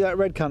 You see that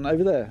red cunt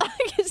over there?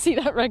 I can see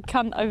that red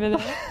cunt over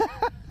there.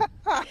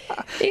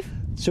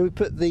 So we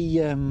put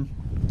the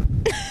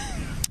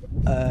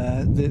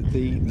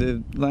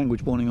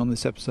language warning on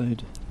this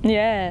episode,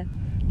 Yeah.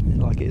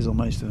 like it is on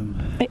most of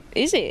them.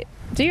 Is it?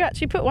 Do you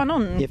actually put one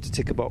on? You have to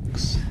tick a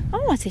box.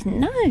 Oh, I didn't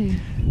know.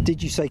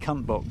 Did you say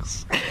cunt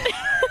box?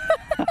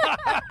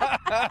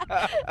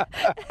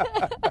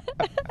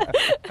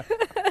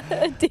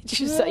 Did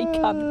you say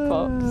cunt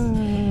box?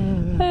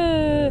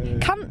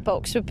 Cunt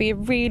box would be a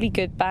really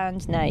good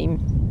band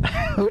name.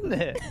 Wouldn't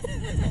it?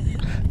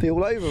 Be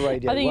all over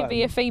Radio I think 1. it'd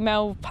be a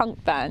female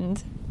punk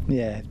band.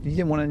 Yeah, you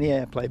didn't want any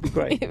airplay, it'd be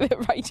great.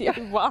 Radio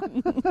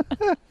 1.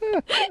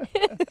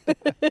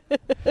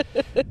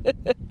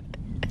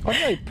 I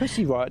know,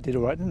 Pussy Riot did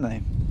all right, didn't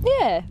they?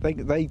 Yeah.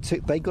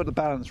 They got the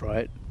balance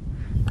right,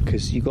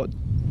 because you can't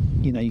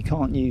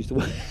use the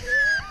word.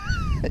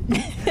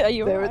 Are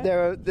you right?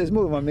 There's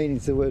more than one meaning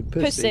to the word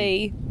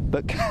pussy.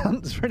 But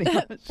cunt's pretty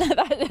much.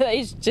 That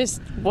is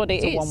just what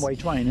it is. It's a one-way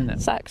train, isn't it?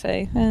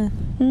 Exactly. Yeah.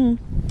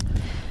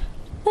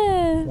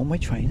 One-way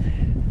train.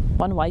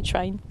 One-way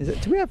train.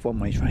 Do we have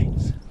one-way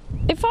trains?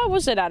 If I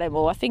was an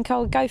animal, I think I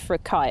would go for a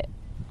kite.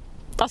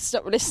 I'll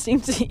stop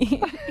listening to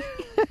you.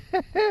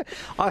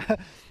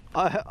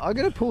 I'm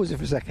going to pause it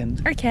for a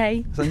second.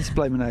 Okay. So I need to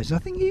blow my nose. I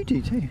think you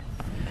do too.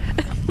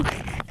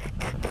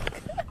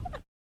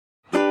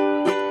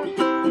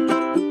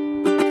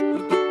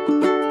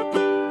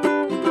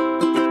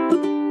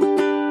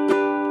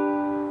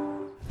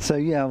 So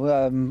yeah,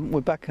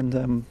 we're back and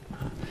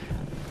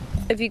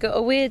Have you got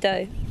a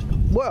weirdo?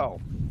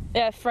 well,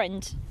 Yeah, a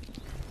friend.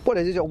 what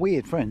is it? A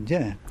weird friend,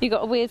 yeah. You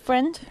got a weird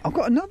friend? I've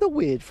got another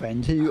weird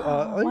friend who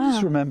I wow.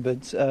 just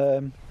remembered.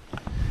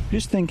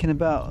 Just thinking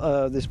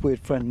about this weird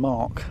friend,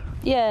 Mark.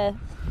 Yeah.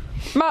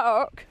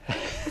 Mark.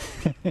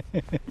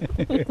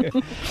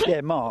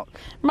 Yeah, Mark.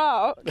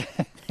 Mark.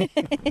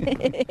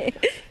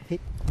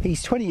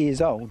 He's 20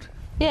 years old.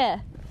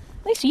 Yeah.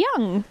 He's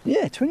young.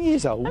 Yeah, 20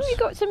 years old. Have you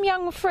got some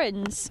young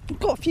friends? I've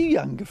got a few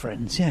younger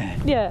friends, yeah.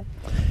 Yeah.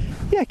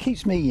 Yeah, it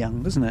keeps me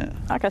young, doesn't it?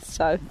 I guess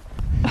so.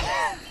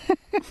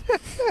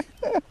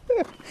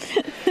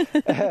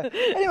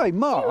 Anyway,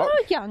 Mark. You are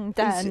young,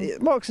 Dan.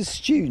 Mark's a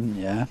student,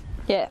 yeah.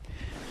 Yeah.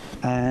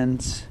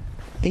 And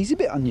he's a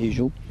bit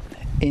unusual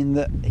in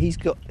that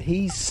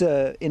he's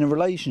in a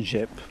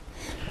relationship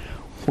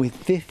with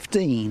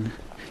 15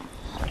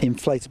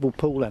 inflatable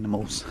pool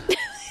animals.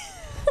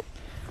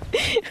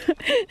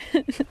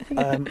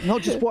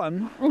 Not just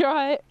one.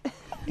 Right.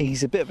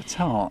 He's a bit of a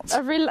tart.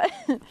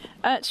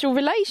 Actual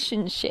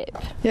relationship.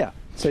 Yeah.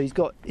 So he's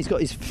got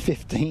his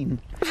 15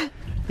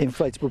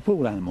 inflatable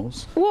pool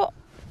animals. What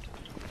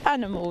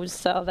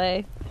animals are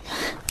they?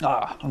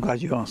 Ah, I'm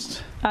glad you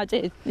asked. I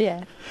did,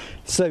 yeah.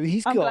 So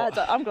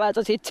I'm glad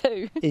I did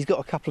too. He's got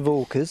a couple of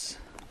orcas.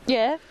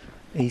 Yeah.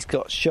 He's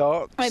got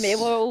sharks. I mean, they're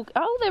all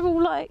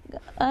like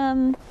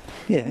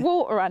yeah,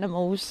 water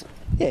animals.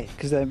 yeah,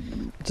 because they're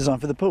designed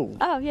for the pool.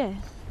 Oh yeah.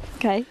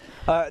 Okay.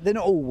 They're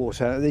not all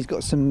water. He's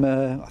got some.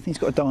 I think he's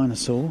got a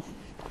dinosaur.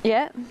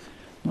 Yeah.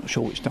 Not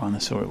sure which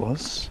dinosaur it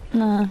was.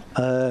 No.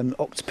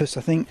 Octopus,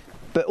 I think.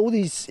 But all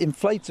these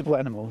inflatable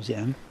animals,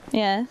 yeah.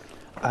 Yeah.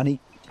 And he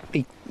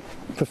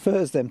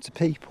prefers them to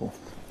people.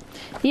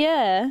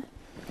 Yeah.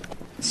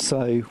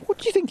 So, what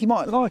do you think he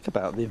might like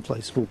about the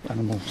inflatable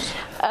animals?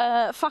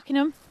 Fucking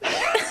them.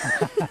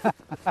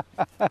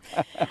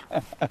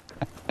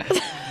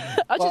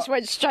 I just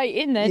went straight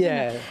in there,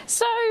 didn't I?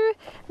 So,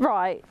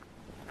 right.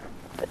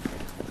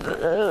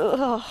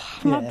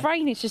 My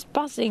brain is just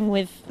buzzing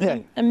with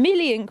a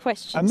million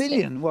questions. A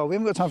million? Well, we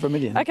haven't got time for a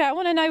million. Okay, I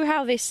want to know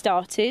how this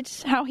started,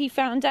 how he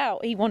found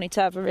out he wanted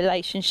to have a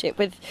relationship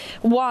with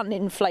one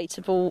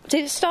inflatable.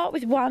 Did it start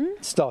with one?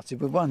 Started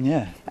with one,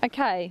 yeah.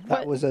 Okay.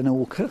 That was an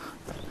orca.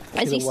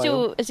 Has he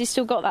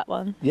still got that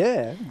one?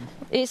 Yeah.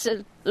 It's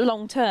a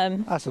long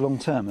term. That's a long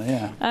termer,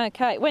 yeah.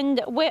 Okay.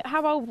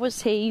 How old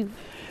was he?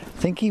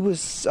 I think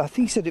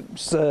he said it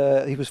was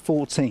he was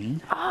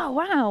 14. Oh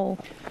wow.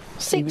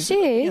 6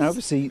 years. You know,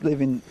 obviously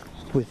living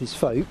with his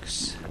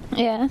folks.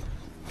 Yeah.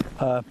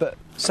 But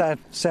sad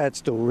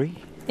story.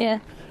 Yeah.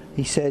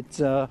 He said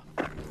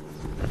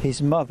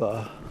his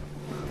mother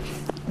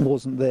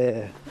wasn't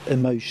there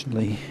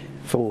emotionally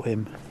for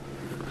him.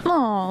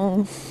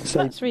 Oh, So,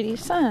 that's really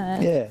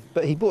sad. yeah,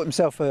 but he bought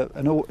himself an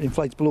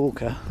inflatable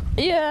orca.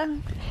 Yeah.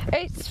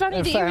 It's funny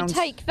And that you would found-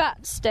 take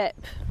that step.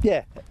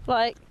 Yeah,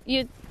 Like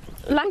you're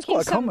lacking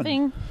quite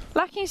common.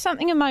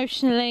 something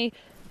emotionally,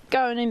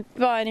 going and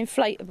buy an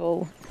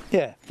inflatable.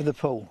 yeah, for the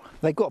pool.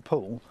 They got a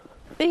pool,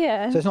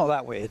 Yeah. so it's not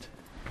that weird.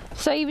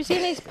 So he was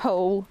in his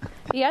pool.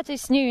 He had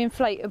this new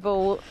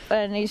inflatable,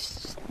 and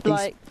he's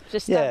like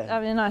just yeah.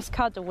 having a nice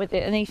cuddle with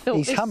it. And he thought,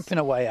 He's humping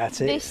away at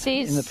it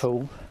in the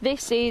pool.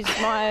 This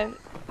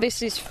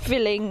is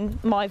filling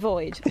my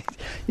void.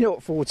 You know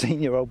what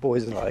 14-year-old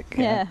boys are like.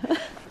 Yeah.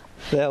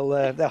 They'll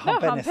hump They'll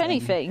hump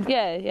anything.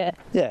 Yeah, yeah.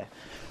 Yeah.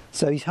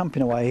 So he's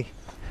humping away.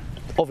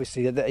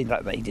 Obviously, he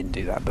didn't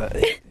do that, but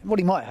what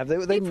he might have.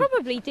 They He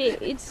probably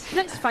did.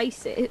 Let's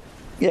face it.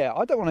 yeah,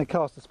 I don't want to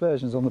cast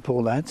aspersions on the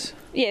poor lads.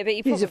 Yeah, but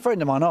He's a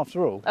friend of mine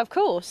after all. Of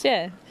course,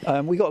 yeah.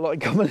 We got a lot in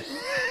common.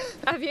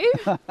 Have you?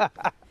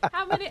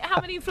 How many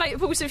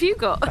inflatables have you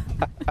got?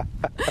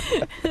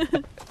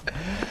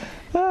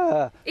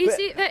 Is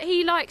it that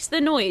he likes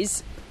the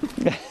noise?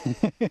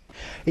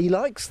 He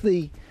likes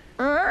the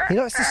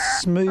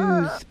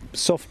smooth,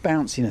 soft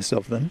bounciness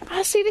of them.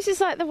 I see. This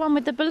is like the one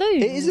with the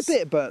balloons. It is a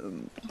bit,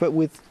 but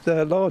with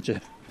the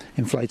larger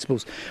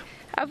inflatables.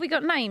 Have we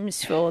got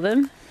names for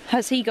them?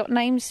 Has he got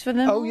names for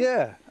them? Oh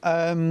yeah.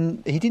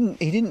 He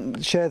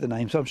didn't share the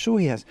name, so I'm sure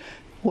he has.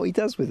 What he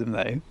does with them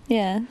though,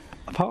 Yeah.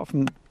 apart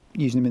from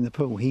using them in the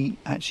pool, he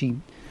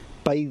actually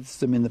bathes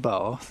them in the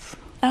bath,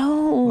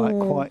 Oh. like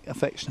quite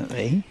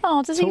affectionately.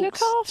 Oh, does he look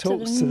after them?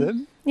 Talks to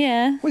them.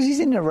 Yeah. Well, he's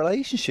in a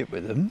relationship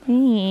with them.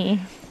 Mm.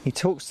 He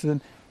talks to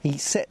them. He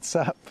sets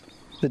up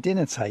the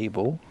dinner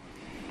table.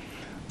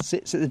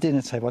 Sits at the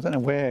dinner table. I don't know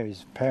where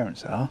his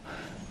parents are,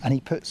 and he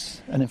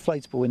puts an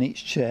inflatable in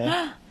each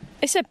chair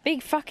It's a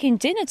big fucking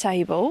dinner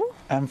table.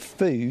 and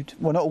food.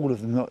 Well, not all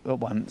of them, not at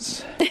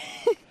once.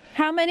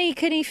 How many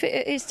can he fit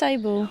at his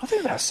table? I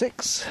think about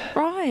 6.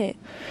 Right.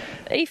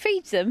 He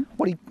feeds them.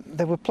 Well,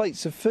 there were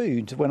plates of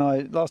food when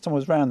last time I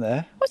was round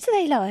there. What do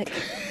they like?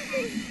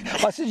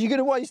 I said, "You're going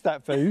to waste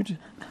that food."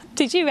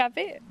 Did you have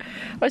it?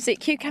 Was it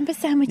cucumber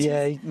sandwiches?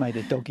 Yeah, he made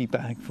a doggy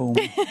bag for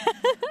me.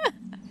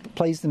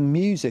 Plays them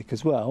music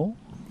as well.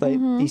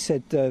 He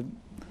said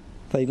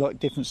they like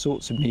different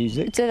sorts of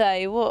music. Do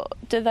they? What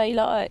do they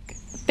like?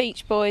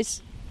 Beach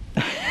Boys.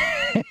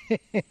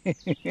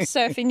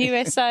 Surfing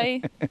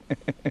USA.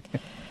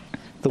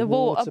 The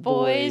Water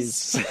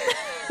Boys.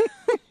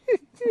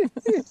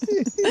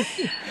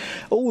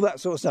 All that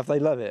sort of stuff. They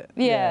love it.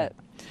 Yeah.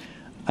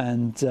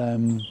 And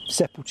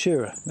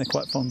Sepultura, they're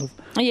quite fond of.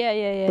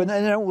 Yeah. But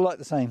they don't all like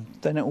the same.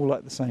 They don't all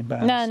like the same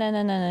bands.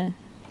 No.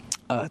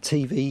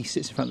 TV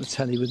sits in front of the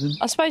telly with them.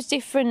 I suppose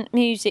different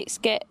musics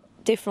get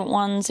different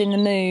ones in the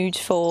mood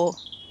for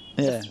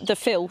the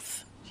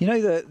filth. You know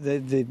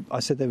the I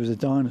said there was a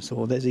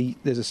dinosaur. There's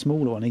a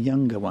smaller one, a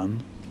younger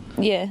one.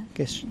 Yeah.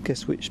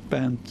 Guess which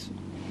band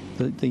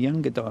the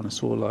younger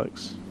dinosaur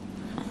likes?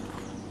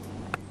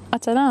 I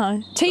don't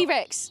know.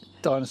 T-Rex.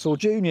 Dinosaur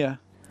Jr.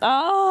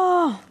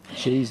 Oh.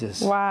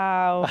 Jesus.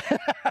 Wow.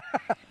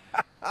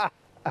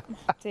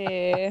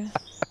 Dear.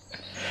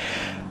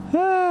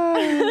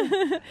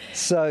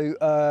 So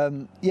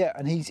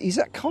and he's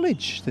at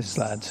college, this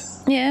lad.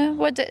 Yeah.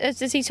 What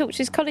does he talk to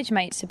his college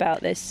mates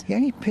about this? He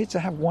only appeared to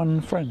have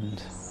one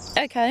friend.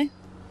 Okay.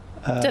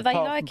 Do they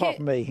like apart it?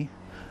 from me.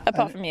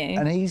 Apart from you.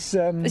 And he's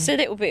It's a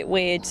little bit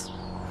weird,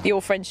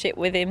 your friendship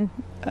with him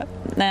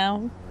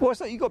now. well, it's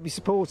like you've got to be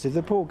supportive.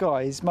 The poor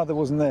guy, his mother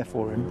wasn't there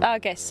for him. I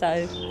guess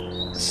so.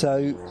 So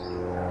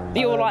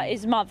You're like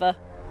his mother.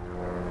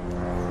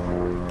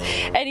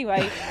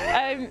 Anyway,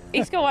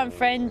 he's got one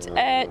friend.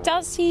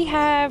 Does he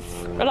have,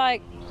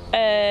 like,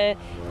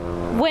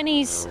 when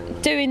he's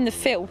doing the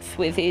filth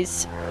with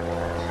his...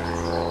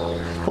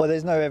 well,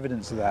 there's no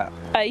evidence of that.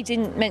 He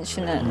didn't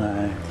mention it.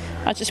 No.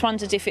 I just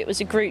wondered if it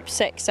was a group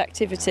sex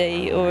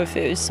activity or if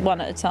it was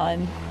one at a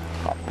time.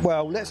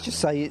 Well, let's just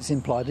say it's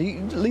implied.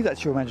 Leave that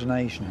to your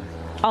imagination.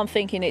 I'm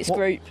thinking it's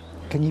group.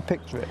 Can you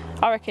picture it?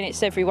 I reckon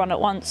it's everyone at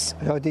once.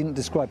 I didn't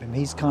describe him.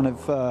 He's kind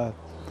of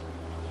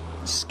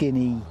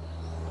skinny.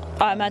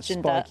 I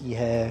imagined that. Spiky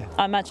hair.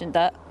 I imagined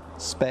that.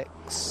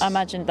 Specs. I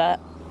imagined that.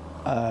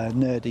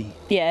 Nerdy.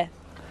 Yeah.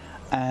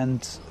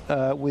 And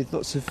with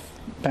lots of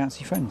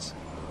bouncy friends.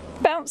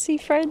 Bouncy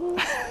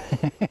friends.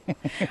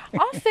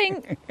 I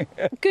think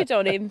good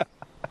on him.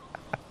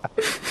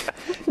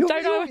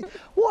 Don't know.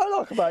 What I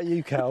like about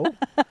you, Cal,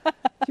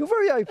 you're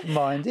very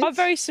open-minded. I'm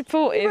very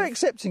supportive. You're very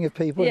accepting of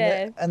people.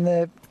 Yeah. And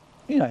they're,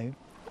 you know.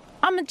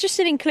 I'm just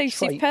an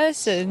inclusive traits.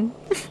 person.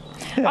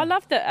 Yeah. I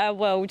love that our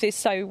world is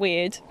so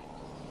weird.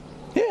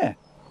 Yeah.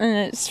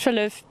 And it's full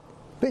of.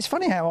 But it's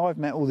funny how I've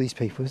met all these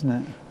people, isn't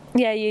it?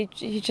 Yeah, you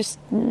just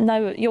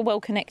know you're well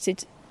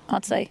connected,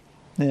 I'd say.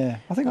 Yeah.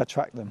 I think I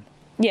track them.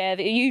 Yeah,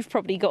 you've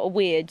probably got a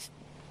weird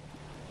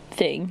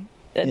thing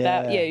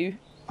about you.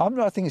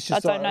 I think it's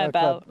just I don't know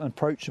about an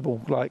approachable,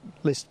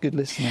 good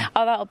listener.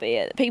 Oh, that'll be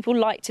it. People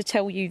like to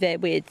tell you their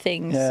weird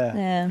things.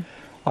 Yeah.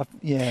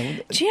 Yeah.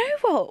 Do you know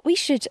what? We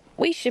should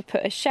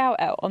put a shout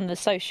out on the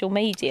social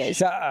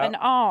medias and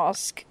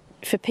ask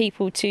for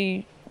people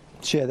to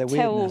share their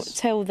weirdness.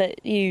 Tell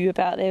you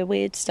about their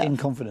weird stuff in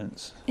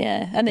confidence.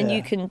 Yeah, and then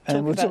you can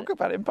talk talk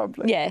about it in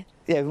public. Yeah.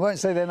 Yeah, we won't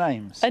say their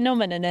names.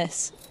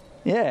 Anonymous.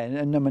 Yeah,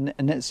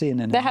 anonymity.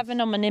 They have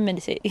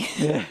anonymity.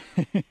 Yeah.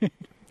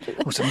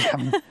 Oh, someone's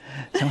coming.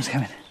 Someone's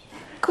coming.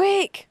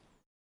 Quick.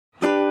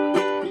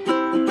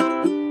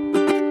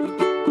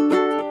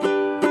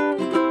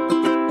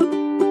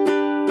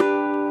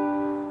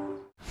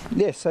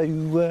 Yeah, so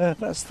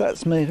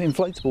that's my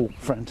inflatable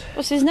friend.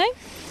 What's his name?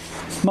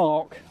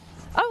 Mark.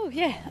 Oh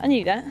yeah, I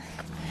knew that. Do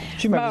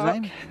you remember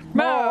his name?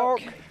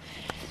 Mark.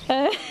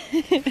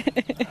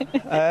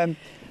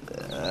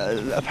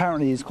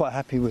 Apparently he's quite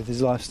happy with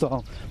his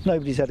lifestyle.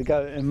 Nobody's had a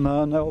go at him,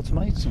 no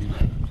ultimatum.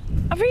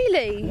 Oh,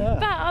 really?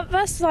 Yeah.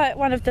 That's like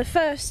one of the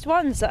first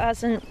ones that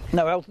hasn't.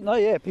 No,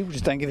 people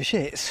just don't give a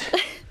shit.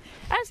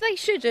 As they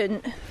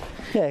shouldn't.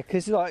 Yeah,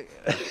 because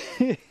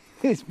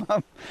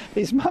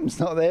his mum's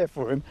not there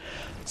for him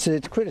to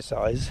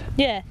criticise.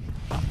 Yeah.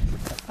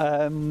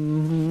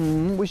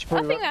 We should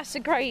probably. I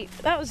think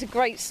that was a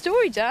great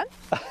story, Dan.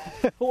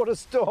 What a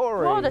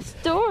story! What a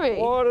story!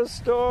 What a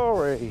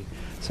story!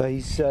 So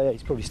he's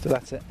probably still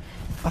at it.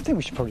 I think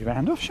we should probably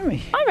round off, shouldn't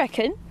we? I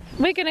reckon.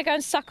 We're going to go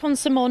and suck on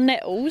some more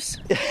nettles.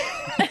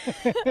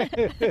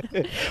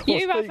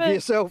 Speak for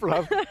yourself,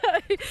 love.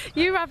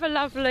 You have a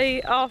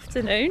lovely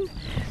afternoon,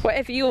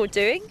 whatever you're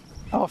doing.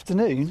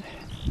 Afternoon?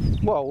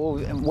 Well,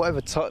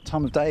 whatever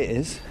time of day it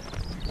is.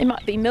 It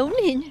might be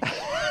morning.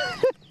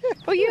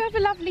 Well, you have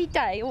a lovely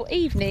day or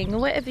evening or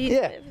whatever you.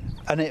 Yeah,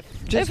 and it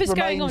just whatever's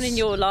going on in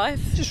your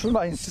life. Just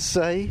remains to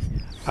say,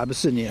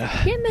 Abyssinia.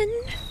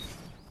 Yemen.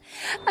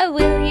 Oh,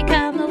 will you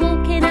come a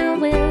walking? Oh,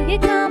 will you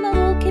come a